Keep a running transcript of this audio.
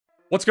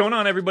What's going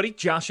on, everybody?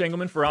 Josh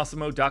Engleman for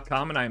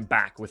Awesemo.com, and I am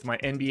back with my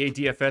NBA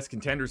DFS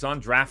contenders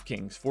on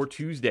DraftKings for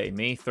Tuesday,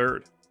 May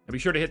 3rd. Now be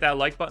sure to hit that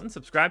like button,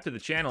 subscribe to the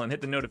channel, and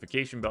hit the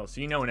notification bell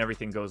so you know when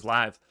everything goes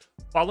live.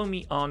 Follow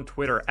me on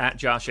Twitter at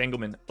Josh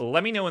Engleman.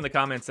 Let me know in the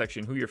comment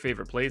section who your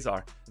favorite plays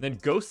are. And then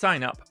go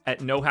sign up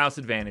at No House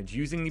Advantage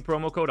using the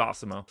promo code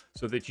Awesemo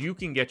so that you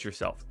can get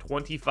yourself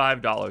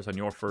 $25 on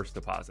your first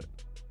deposit.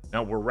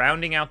 Now we're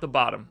rounding out the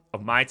bottom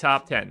of my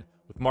top 10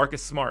 with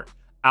Marcus Smart,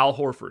 Al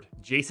Horford,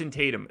 Jason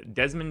Tatum,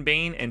 Desmond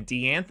Bane, and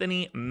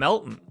DeAnthony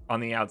Melton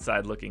on the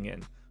outside looking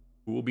in.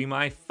 Who will be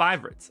my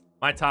favorites?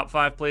 My top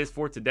 5 plays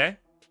for today?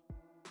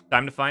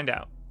 Time to find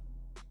out.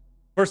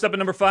 First up at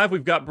number 5,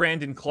 we've got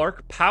Brandon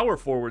Clark, power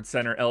forward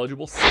center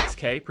eligible,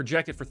 6K,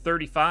 projected for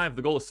 35.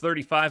 The goal is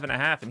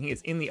 35.5, and he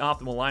is in the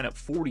optimal lineup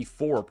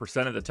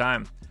 44% of the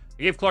time.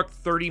 I gave Clark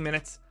 30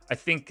 minutes. I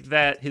think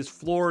that his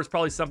floor is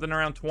probably something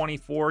around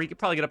 24. He could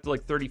probably get up to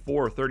like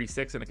 34 or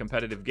 36 in a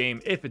competitive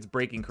game if it's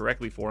breaking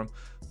correctly for him.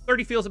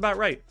 30 feels about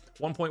right.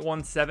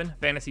 1.17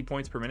 fantasy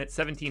points per minute,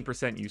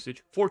 17%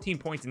 usage, 14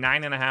 points,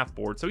 9.5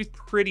 boards. So he's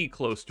pretty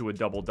close to a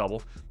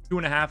double-double.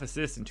 2.5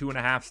 assists and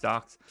 2.5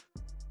 stocks.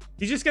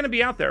 He's just going to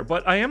be out there,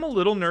 but I am a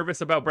little nervous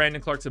about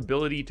Brandon Clark's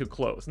ability to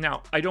close.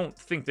 Now, I don't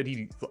think that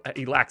he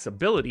lacks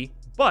ability,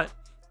 but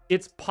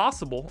it's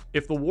possible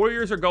if the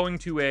Warriors are going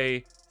to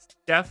a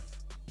Steph,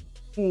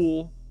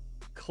 Poole,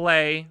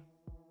 Clay,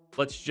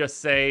 let's just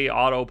say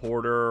Otto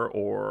Porter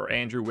or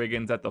Andrew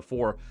Wiggins at the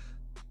 4,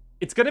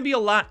 it's going to be a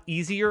lot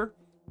easier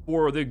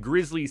for the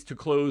Grizzlies to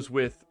close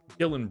with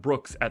Dillon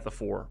Brooks at the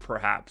 4,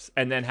 perhaps,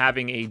 and then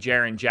having a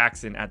Jaren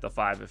Jackson at the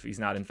 5 if he's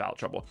not in foul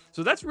trouble.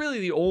 So that's really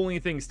the only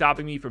thing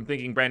stopping me from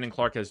thinking Brandon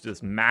Clark has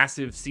this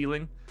massive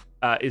ceiling,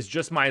 is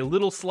just my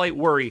little slight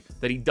worry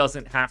that he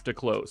doesn't have to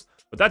close.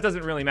 But that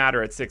doesn't really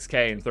matter at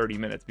 6K in 30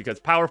 minutes because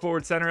power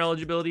forward center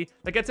eligibility,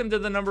 that gets him to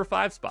the number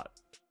 5 spot.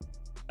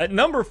 At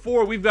number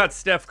 4, we've got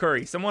Steph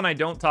Curry, someone I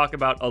don't talk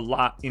about a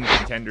lot in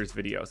contenders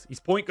videos. He's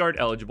point guard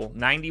eligible,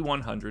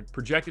 9,100,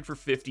 projected for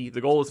 50. The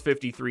goal is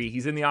 53.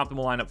 He's in the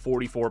optimal lineup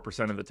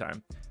 44% of the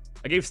time.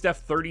 I gave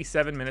Steph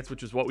 37 minutes,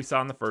 which is what we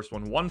saw in the first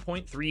one,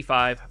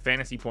 1.35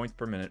 fantasy points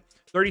per minute,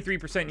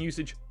 33%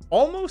 usage,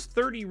 almost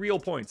 30 real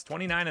points,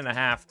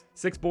 29.5,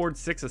 6 boards,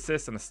 6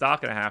 assists, and a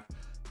stock and a half.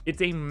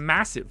 It's a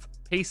massive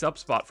pace up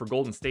spot for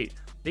Golden State.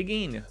 They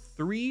gain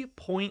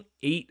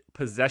 3.8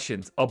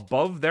 possessions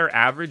above their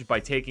average by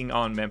taking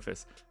on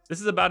Memphis.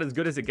 This is about as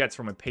good as it gets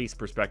from a pace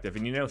perspective,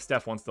 and you know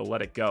Steph wants to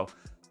let it go.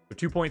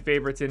 They're 2-point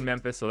favorites in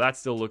Memphis, so that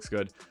still looks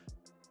good.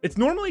 It's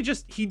normally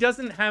just he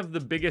doesn't have the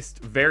biggest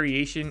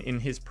variation in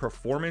his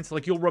performance.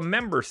 Like, you'll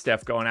remember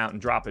Steph going out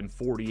and dropping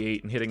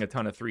 48 and hitting a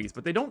ton of threes,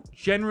 but they don't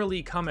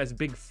generally come as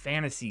big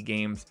fantasy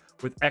games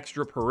with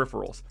extra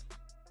peripherals.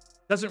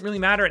 Doesn't really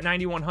matter at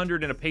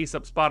 9,100 in a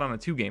pace-up spot on a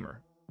 2-gamer.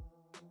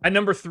 At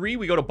number 3,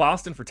 we go to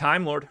Boston for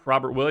Time Lord,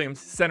 Robert Williams,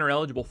 center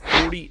eligible,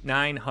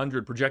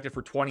 4,900, projected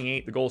for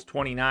 28. The goal is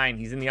 29.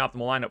 He's in the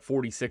optimal lineup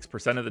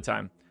 46% of the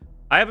time.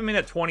 I have him in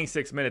at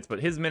 26 minutes, but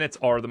his minutes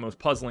are the most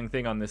puzzling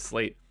thing on this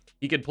slate.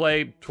 He could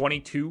play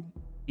 22.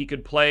 He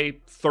could play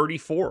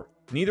 34.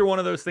 Neither one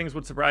of those things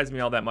would surprise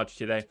me all that much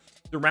today.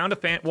 He's around a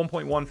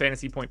 1.1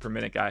 fantasy point per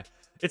minute guy.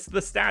 It's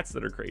the stats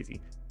that are crazy.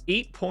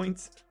 8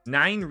 points,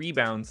 9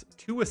 rebounds,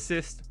 2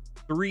 assists,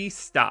 3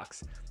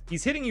 stocks.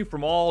 He's hitting you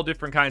from all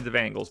different kinds of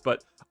angles,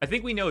 but I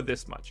think we know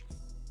this much.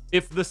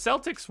 If the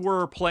Celtics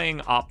were playing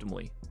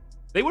optimally,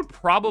 they would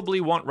probably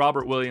want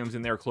Robert Williams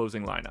in their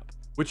closing lineup,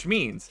 which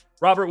means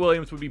Robert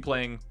Williams would be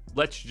playing,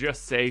 let's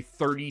just say,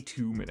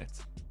 32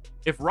 minutes.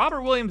 If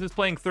Robert Williams is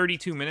playing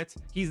 32 minutes,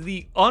 he's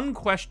the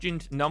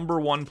unquestioned number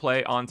 1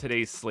 play on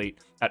today's slate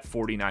at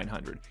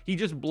 4,900. He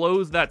just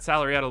blows that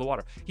salary out of the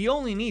water. He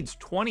only needs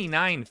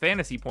 29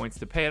 fantasy points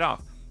to pay it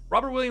off.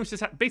 Robert Williams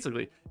just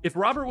basically, if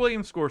Robert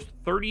Williams scores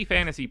 30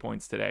 fantasy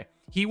points today,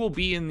 he will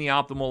be in the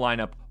optimal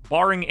lineup,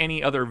 barring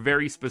any other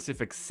very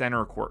specific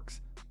center quirks.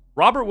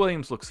 Robert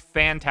Williams looks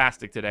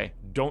fantastic today.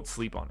 Don't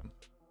sleep on him.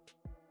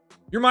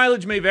 Your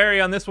mileage may vary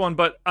on this one,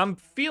 but I'm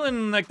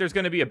feeling like there's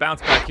going to be a bounce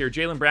back here.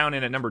 Jaylen Brown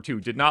in at number 2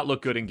 did not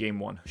look good in game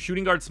 1.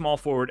 Shooting guard, small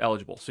forward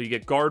eligible, so you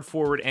get guard,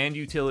 forward, and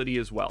utility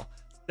as well.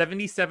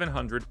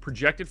 7,700,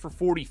 projected for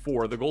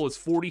 44. The goal is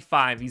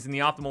 45. He's in the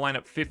optimal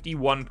lineup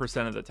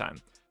 51% of the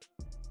time.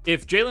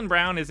 If Jaylen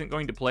Brown isn't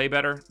going to play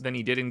better than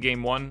he did in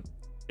game 1,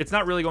 it's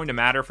not really going to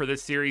matter for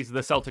this series.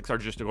 The Celtics are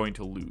just going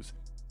to lose.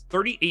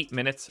 38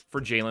 minutes for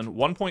Jaylen,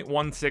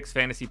 1.16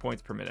 fantasy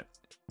points per minute.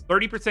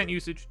 30%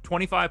 usage,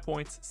 25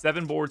 points,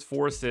 7 boards,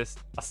 4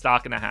 assists, a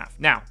stock and a half.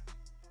 Now,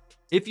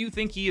 if you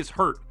think he is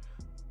hurt,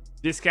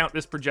 discount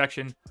this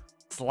projection,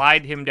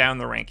 slide him down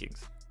the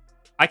rankings.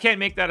 I can't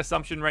make that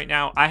assumption right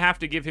now. I have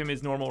to give him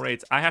his normal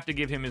rates. I have to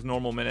give him his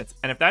normal minutes.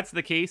 And if that's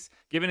the case,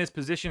 given his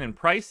position and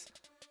price,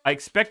 I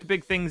expect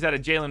big things out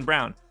of Jaylen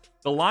Brown.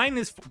 The line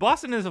is,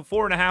 Boston is a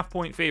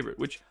 4.5-point favorite,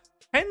 which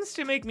tends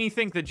to make me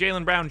think that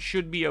Jaylen Brown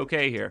should be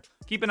okay here.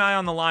 Keep an eye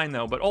on the line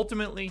though, but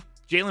ultimately,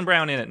 Jaylen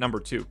Brown in at number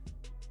 2.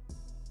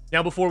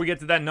 Now, before we get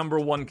to that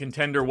number one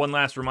contender, one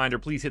last reminder,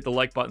 please hit the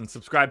like button,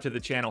 subscribe to the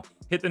channel,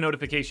 hit the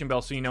notification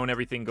bell so you know when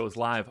everything goes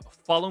live.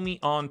 Follow me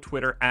on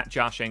Twitter at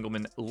Josh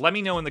Engleman. Let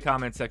me know in the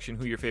comment section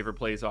who your favorite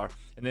plays are,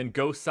 and then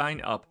go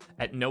sign up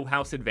at No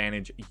House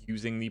Advantage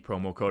using the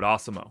promo code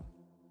Awesemo.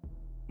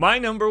 My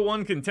number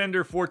one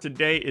contender for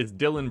today is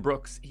Dillon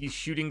Brooks. He's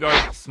shooting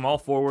guard, small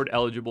forward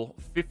eligible,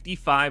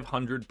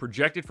 5,500,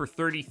 projected for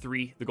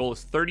 33. The goal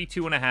is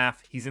 32.5.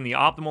 He's in the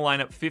optimal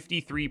lineup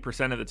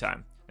 53% of the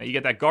time. Now you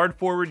get that guard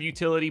forward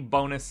utility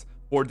bonus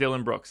for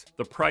Dillon Brooks.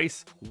 The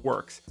price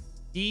works.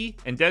 He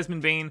and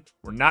Desmond Bane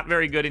were not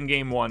very good in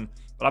game one,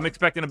 but I'm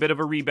expecting a bit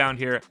of a rebound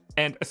here,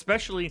 and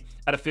especially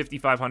at a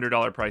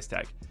 $5,500 price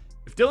tag.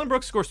 If Dillon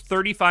Brooks scores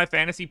 35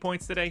 fantasy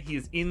points today, he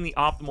is in the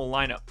optimal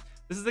lineup.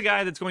 This is the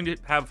guy that's going to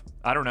have,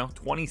 I don't know,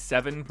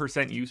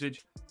 27%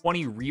 usage,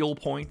 20 real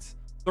points,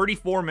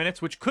 34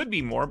 minutes, which could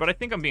be more, but I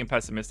think I'm being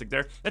pessimistic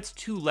there. That's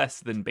 2 less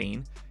than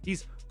Bane.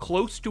 He's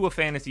close to a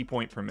fantasy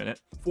point per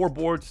minute, 4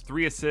 boards,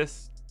 3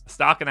 assists, a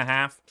stock and a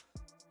half.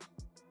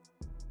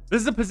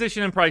 This is a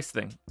position and price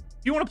thing.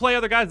 If you want to play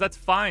other guys, that's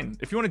fine.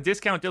 If you want to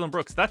discount Dillon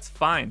Brooks, that's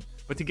fine.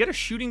 But to get a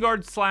shooting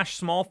guard /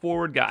 small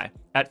forward guy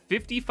at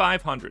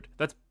 5,500,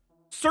 that's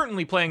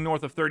certainly playing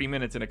north of 30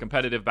 minutes in a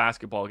competitive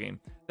basketball game,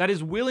 that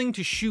is willing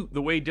to shoot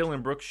the way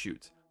Dillon Brooks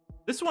shoots.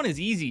 This one is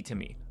easy to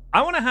me.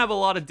 I want to have a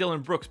lot of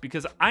Dillon Brooks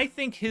because I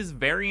think his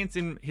variance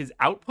in his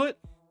output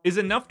is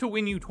enough to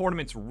win you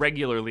tournaments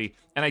regularly,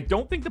 and I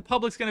don't think the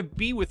public's going to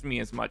be with me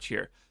as much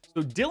here.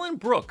 So Dillon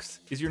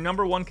Brooks is your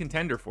number one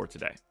contender for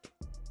today.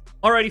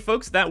 Alrighty,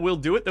 folks, that will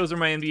do it. Those are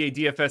my NBA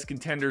DFS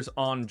contenders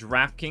on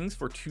DraftKings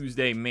for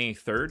Tuesday, May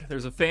 3rd.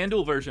 There's a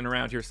FanDuel version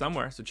around here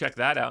somewhere, so check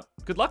that out.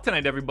 Good luck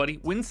tonight, everybody.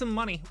 Win some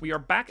money. We are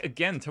back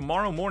again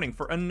tomorrow morning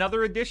for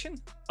another edition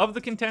of the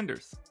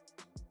Contenders.